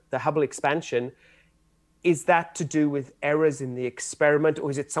the Hubble expansion. Is that to do with errors in the experiment,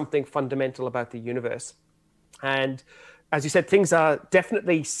 or is it something fundamental about the universe? And as you said, things are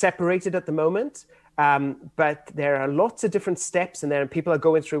definitely separated at the moment, but there are lots of different steps in there, and people are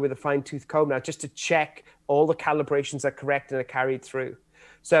going through with a fine-tooth comb now just to check all the calibrations are correct and are carried through.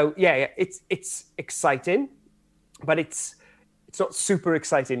 So yeah, it's exciting, but it's not super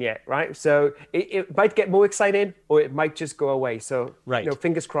exciting yet, right? So it might get more exciting, or it might just go away. So, right.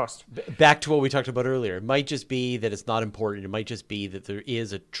 Fingers crossed. Back to what we talked about earlier. It might just be that it's not important. It might just be that there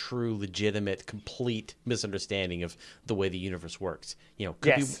is a true, legitimate, complete misunderstanding of the way the universe works.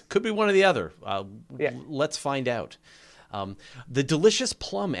 Could be one or the other. Let's find out. The Delicious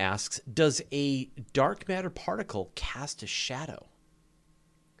Plum asks, does a dark matter particle cast a shadow?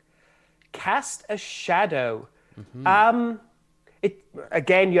 Cast a shadow? Mm-hmm.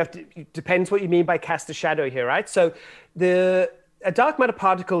 It depends what you mean by cast a shadow here, right? So a dark matter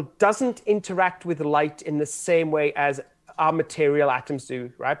particle doesn't interact with light in the same way as our material atoms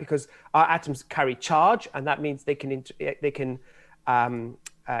do, right? Because our atoms carry charge, and that means they can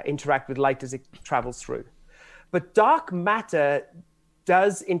interact with light as it travels through. But dark matter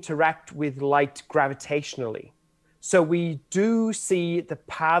does interact with light gravitationally. So we do see the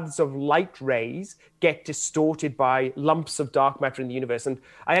paths of light rays get distorted by lumps of dark matter in the universe. And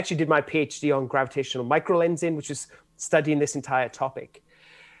I actually did my PhD on gravitational microlensing, which is studying this entire topic.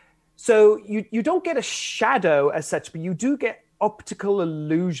 So you don't get a shadow as such, but you do get optical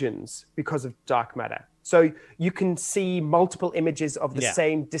illusions because of dark matter. So you can see multiple images of the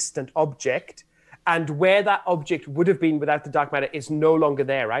same distant object, and where that object would have been without the dark matter is no longer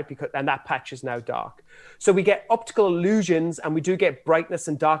there, right? And that patch is now dark. So we get optical illusions, and we do get brightness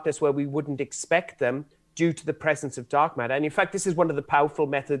and darkness where we wouldn't expect them due to the presence of dark matter. And in fact, this is one of the powerful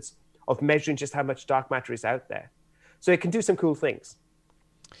methods of measuring just how much dark matter is out there. So it can do some cool things.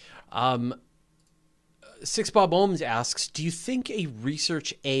 Six Bob Ohms asks, do you think a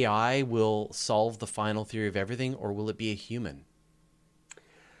research AI will solve the final theory of everything, or will it be a human?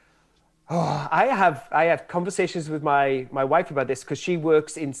 Oh, I have conversations with my wife about this because she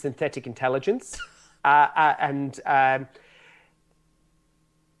works in synthetic intelligence.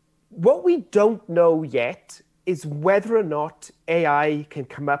 What we don't know yet is whether or not AI can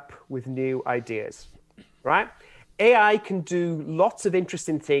come up with new ideas, right? AI can do lots of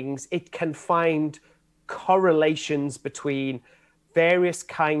interesting things. It can find correlations between various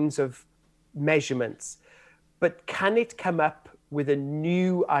kinds of measurements, but can it come up with a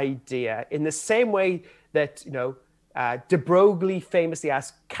new idea in the same way that, de Broglie famously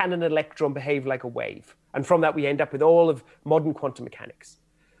asked, can an electron behave like a wave? And from that, we end up with all of modern quantum mechanics.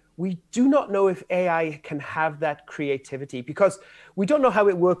 We do not know if AI can have that creativity because we don't know how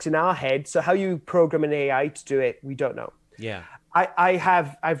it works in our head. So how you program an AI to do it, we don't know. Yeah.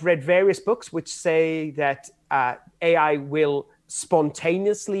 I've read various books which say that AI will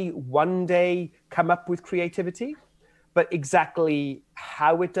spontaneously one day come up with creativity, but exactly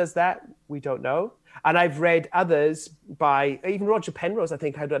how it does that, we don't know. And I've read others by even Roger Penrose, I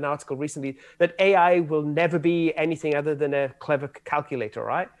think, had an article recently that AI will never be anything other than a clever calculator,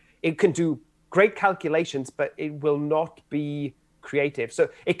 right? It can do great calculations, but it will not be creative. So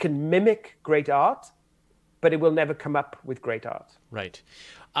it can mimic great art, but it will never come up with great art. Right.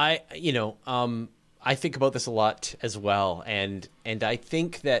 I think about this a lot as well. And I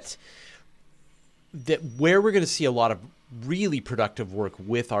think that where we're going to see a lot of really productive work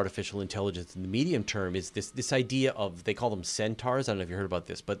with artificial intelligence in the medium term is this idea of, they call them centaurs. I don't know if you heard about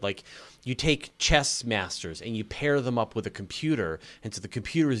this, but like you take chess masters and you pair them up with a computer. And so the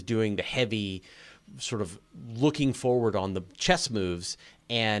computer is doing the heavy sort of looking forward on the chess moves,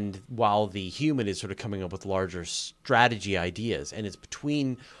 and while the human is sort of coming up with larger strategy ideas. And it's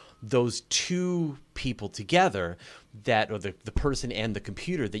between those two people together or the person and the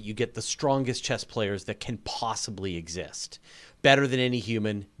computer, that you get the strongest chess players that can possibly exist. Better than any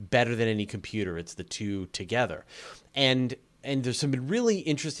human, better than any computer. It's the two together. And there's some really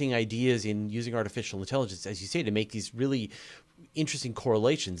interesting ideas in using artificial intelligence, as you say, to make these really interesting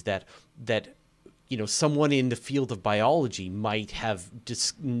correlations that someone in the field of biology might have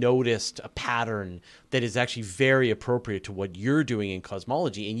just noticed a pattern that is actually very appropriate to what you're doing in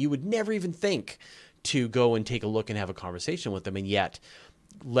cosmology, and you would never even think to go and take a look and have a conversation with them, and yet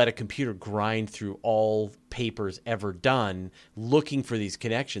let a computer grind through all papers ever done, looking for these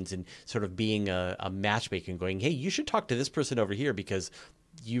connections and sort of being a matchmaker and going, hey, you should talk to this person over here because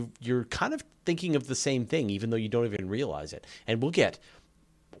you're kind of thinking of the same thing, even though you don't even realize it. And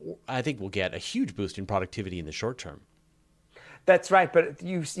I think we'll get a huge boost in productivity in the short term. That's right, but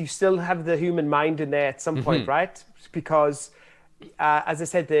you still have the human mind in there at some point, right? Because, as I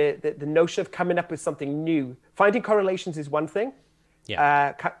said, the notion of coming up with something new, finding correlations is one thing.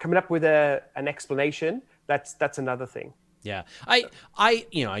 Yeah. Coming up with an explanation, that's another thing. Yeah,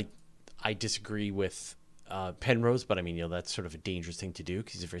 I disagree with Penrose, but I mean, that's sort of a dangerous thing to do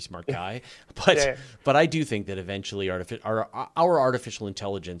because he's a very smart guy. But I do think that eventually our artificial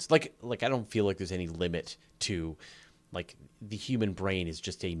intelligence, like I don't feel like there's any limit to, like, the human brain is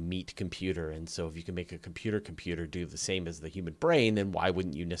just a meat computer, and so if you can make a computer do the same as the human brain, then why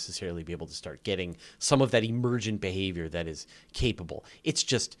wouldn't you necessarily be able to start getting some of that emergent behavior that is capable? It's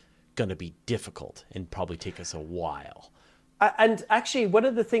just going to be difficult and probably take us a while. And actually, one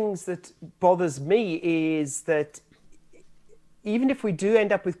of the things that bothers me is that even if we do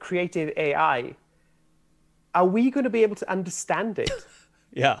end up with creative AI, are we going to be able to understand it?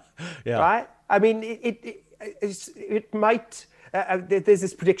 Yeah. Right? I mean, it might. There's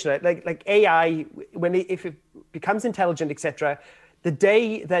this prediction, like AI, if it becomes intelligent, etc. The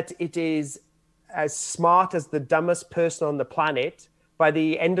day that it is as smart as the dumbest person on the planet, by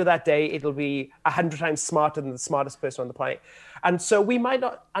the end of that day, it'll be 100 times smarter than the smartest person on the planet. And so we might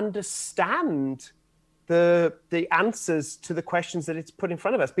not understand the answers to the questions that it's put in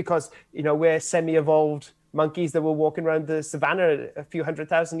front of us because, we're semi-evolved monkeys that were walking around the savannah a few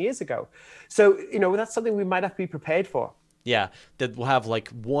 100,000 years ago. So, that's something we might have to be prepared for. Yeah, that we'll have like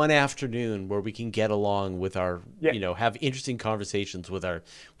one afternoon where we can get along with our, have interesting conversations with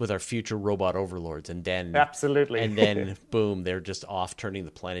our future robot overlords, and then Absolutely. Boom, they're just off turning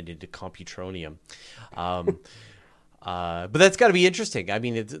the planet into computronium. But that's got to be interesting. I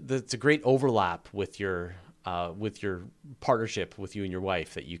mean, it's a great overlap with your partnership with you and your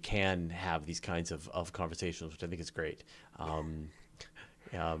wife, that you can have these kinds of conversations, which I think is great.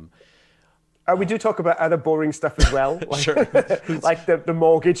 We do talk about other boring stuff as well, like, Sure. like the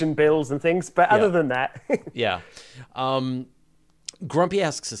mortgage and bills and things. But other than that, yeah. Grumpy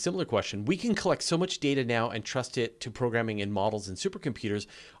asks a similar question. We can collect so much data now and trust it to programming in models and supercomputers.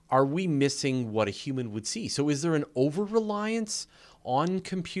 Are we missing what a human would see? So is there an over-reliance on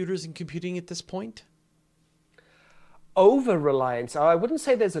computers and computing at this point? over-reliance. I wouldn't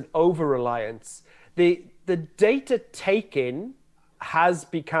say there's an over-reliance. The data taken has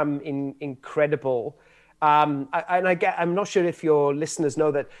become incredible. I'm not sure if your listeners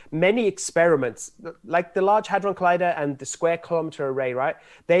know that many experiments, like the Large Hadron Collider and the Square Kilometre Array, right?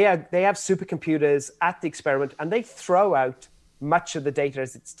 They have supercomputers at the experiment, and they throw out much of the data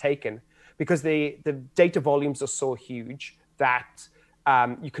as it's taken, because the data volumes are so huge that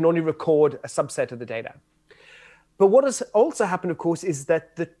you can only record a subset of the data. But what has also happened, of course, is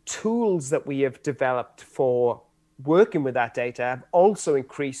that the tools that we have developed for working with that data have also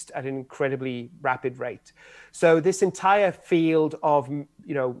increased at an incredibly rapid rate. So this entire field of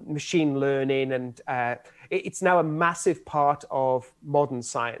machine learning, and it's now a massive part of modern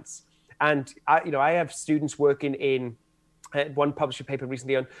science. And I have students working in one published a paper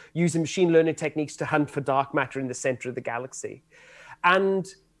recently on using machine learning techniques to hunt for dark matter in the center of the galaxy. And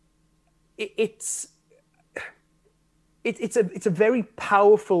it's a very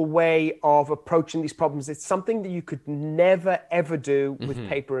powerful way of approaching these problems. It's something that you could never, ever do with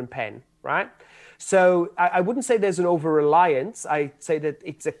paper and pen, right? So I wouldn't say there's an over-reliance. I say that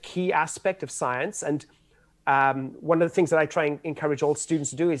it's a key aspect of science. And one of the things that I try and encourage all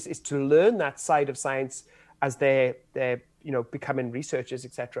students to do is to learn that side of science as they're becoming researchers,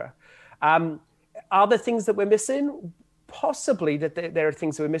 etc. Are there things that we're missing? Possibly that there are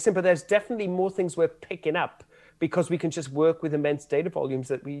things that we're missing, but there's definitely more things we're picking up, because we can just work with immense data volumes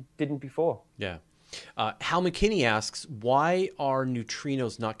that we didn't before. Yeah. Hal McKinney asks, why are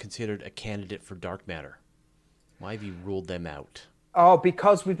neutrinos not considered a candidate for dark matter? Why have you ruled them out? Oh,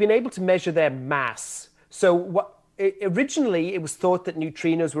 because we've been able to measure their mass. So originally, it was thought that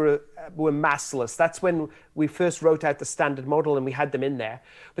neutrinos were massless. That's when we first wrote out the standard model and we had them in there.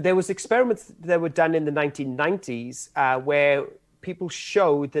 But there was experiments that were done in the 1990s where people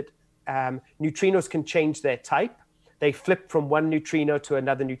showed that neutrinos can change their type. They flip from one neutrino to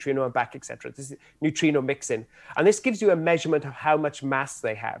another neutrino and back, etc. This is neutrino mixing. And this gives you a measurement of how much mass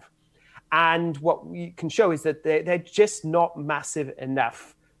they have. And what we can show is that they're just not massive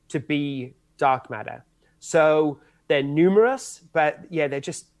enough to be dark matter. So they're numerous, but they're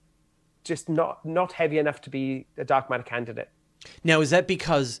just not heavy enough to be a dark matter candidate. Now, is that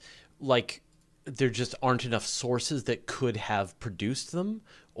because there just aren't enough sources that could have produced them,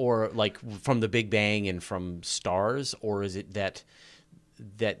 or from the Big Bang and from stars, or is it that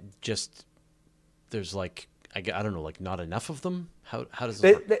just there's I don't know, not enough of them? How does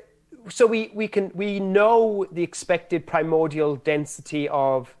it work? So we know the expected primordial density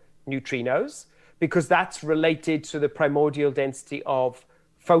of neutrinos, because that's related to the primordial density of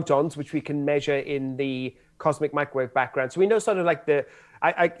photons, which we can measure in the cosmic microwave background. So we know sort of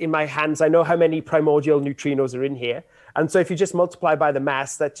in my hands, I know how many primordial neutrinos are in here. And so if you just multiply by the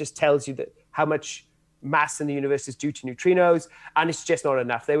mass, that just tells you that how much mass in the universe is due to neutrinos, and it's just not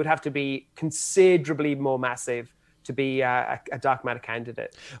enough. They would have to be considerably more massive to be a dark matter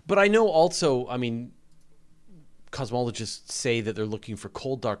candidate. But I know also, cosmologists say that they're looking for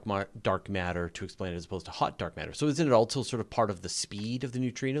cold dark matter to explain it, as opposed to hot dark matter. So isn't it also sort of part of the speed of the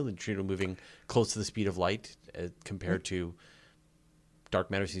neutrino moving close to the speed of light compared to dark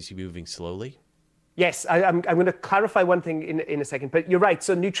matter seems to be moving slowly? Yes, I'm going to clarify one thing in a second, but you're right.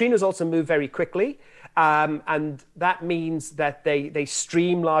 So neutrinos also move very quickly, and that means that they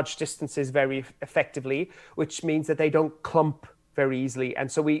stream large distances very effectively, which means that they don't clump very easily.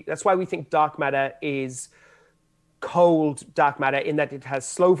 And so that's why we think dark matter is cold dark matter, in that it has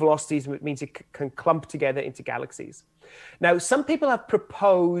slow velocities, which means it can clump together into galaxies. Now, some people have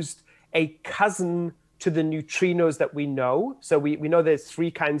proposed a cousin to the neutrinos that we know. So we know there's 3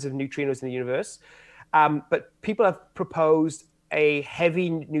 kinds of neutrinos in the universe, but people have proposed a heavy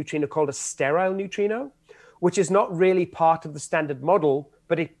neutrino called a sterile neutrino, which is not really part of the standard model,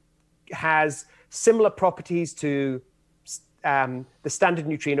 but it has similar properties to the standard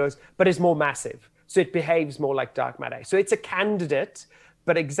neutrinos, but is more massive. So it behaves more like dark matter. So it's a candidate,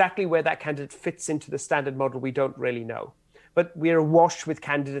 but exactly where that candidate fits into the standard model, we don't really know. But we're awash with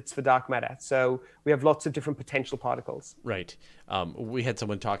candidates for dark matter. So we have lots of different potential particles. Right. We had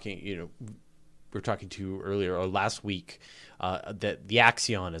someone talking, we were talking to earlier or last week that the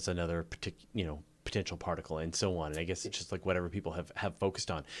axion is another potential particle and so on. And I guess it's just like whatever people have focused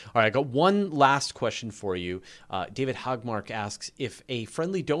on. All right, I got one last question for you. David Hagmark asks, if a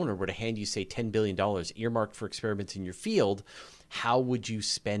friendly donor were to hand you, say, $10 billion earmarked for experiments in your field, how would you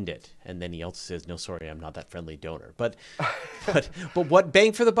spend it? And then he also says, no, sorry, I'm not that friendly donor. But what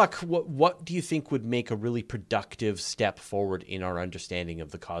bang for the buck, what do you think would make a really productive step forward in our understanding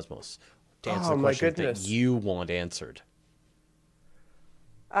of the cosmos? To answer the question that you want answered.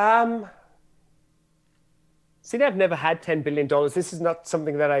 See, I've never had $10 billion. This is not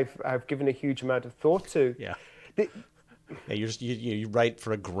something that I've given a huge amount of thought to. Yeah. You write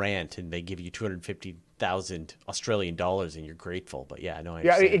for a grant and they give you 250,000 Australian dollars and you're grateful. But yeah, I know.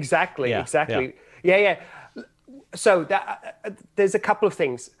 Yeah, exactly. Yeah. So there's a couple of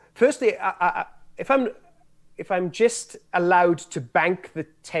things. Firstly, if I'm just allowed to bank the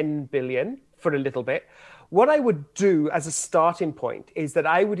 10 billion for a little bit, what I would do as a starting point is that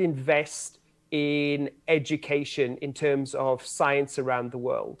I would invest in education in terms of science around the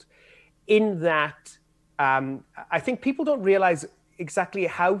world. In that, I think people don't realize exactly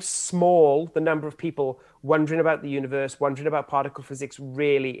how small the number of people wondering about the universe, wondering about particle physics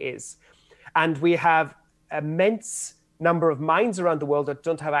really is. And we have immense number of minds around the world that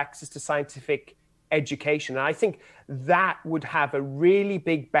don't have access to scientific education. And I think that would have a really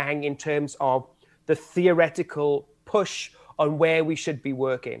big bang in terms of the theoretical push on where we should be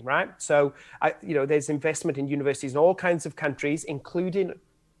working, right? So, there's investment in universities in all kinds of countries, including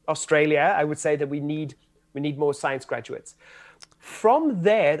Australia. I would say that we need more science graduates. From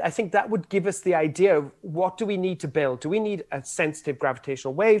there, I think that would give us the idea of what do we need to build? Do we need a sensitive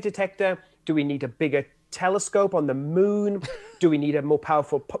gravitational wave detector? Do we need a bigger telescope on the moon? Do we need a more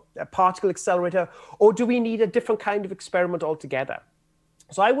powerful particle accelerator? Or do we need a different kind of experiment altogether?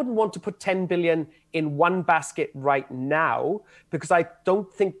 So I wouldn't want to put 10 billion in one basket right now, because I don't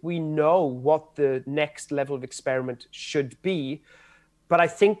think we know what the next level of experiment should be. But I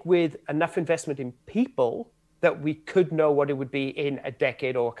think with enough investment in people that we could know what it would be in a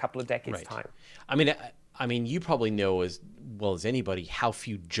decade or a couple of decades' time. I mean, you probably know as well as anybody how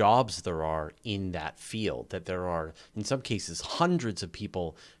few jobs there are in that field, that there are, in some cases, hundreds of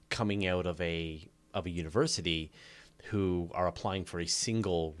people coming out of a university who are applying for a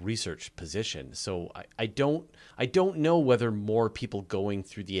single research position. So I don't know whether more people going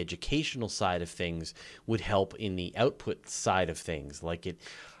through the educational side of things would help in the output side of things. Like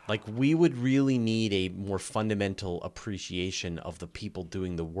we would really need a more fundamental appreciation of the people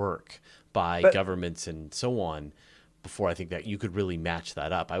doing the work by governments and so on before I think that you could really match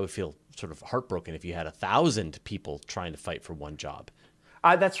that up. I would feel sort of heartbroken if you had 1,000 people trying to fight for one job.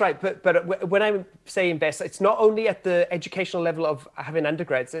 That's right. But when I say invest, it's not only at the educational level of having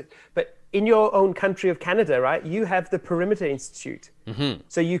undergrads, but in your own country of Canada, right? You have the Perimeter Institute. Mm-hmm.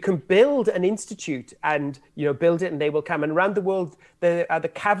 So you can build an institute and, build it and they will come. And around the world, there are the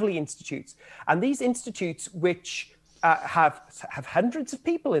Kavli Institutes. And these institutes, which have hundreds of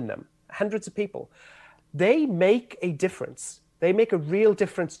people in them, they make a difference. They make a real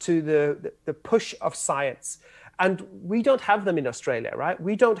difference to the push of science. And we don't have them in Australia, right?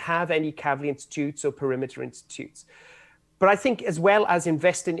 We don't have any Kavli Institutes or Perimeter Institutes. But I think as well as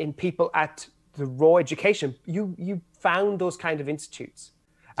investing in people at the raw education, you found those kind of institutes.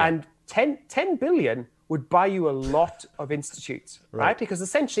 Yeah. And 10 billion would buy you a lot of institutes, right? Because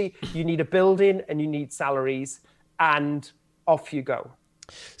essentially you need a building and you need salaries and off you go.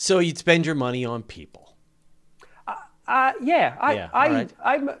 So you'd spend your money on people. I'm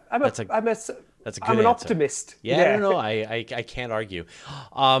an optimist. Yeah. No, I can't argue.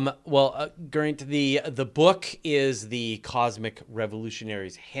 Geraint, the book is the Cosmic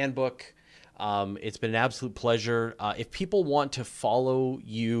Revolutionaries Handbook. It's been an absolute pleasure. If people want to follow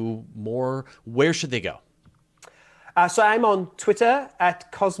you more, where should they go? So I'm on Twitter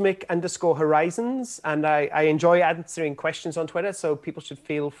at cosmic_horizons, and I enjoy answering questions on Twitter, so people should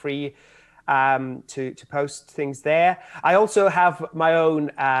feel free to post things there. I also have my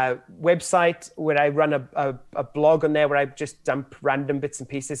own website where I run a blog on there where I just dump random bits and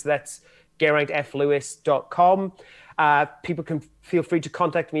pieces. So that's geraintflewis.com. People can feel free to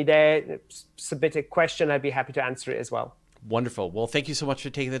contact me there, submit a question. I'd be happy to answer it as well. Wonderful. Well, thank you so much for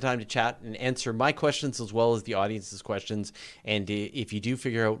taking the time to chat and answer my questions as well as the audience's questions. And if you do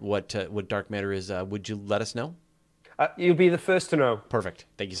figure out what dark matter is, would you let us know? You'll be the first to know. Perfect.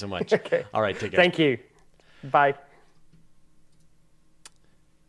 Thank you so much. Okay. All right, take care. Thank you. Bye.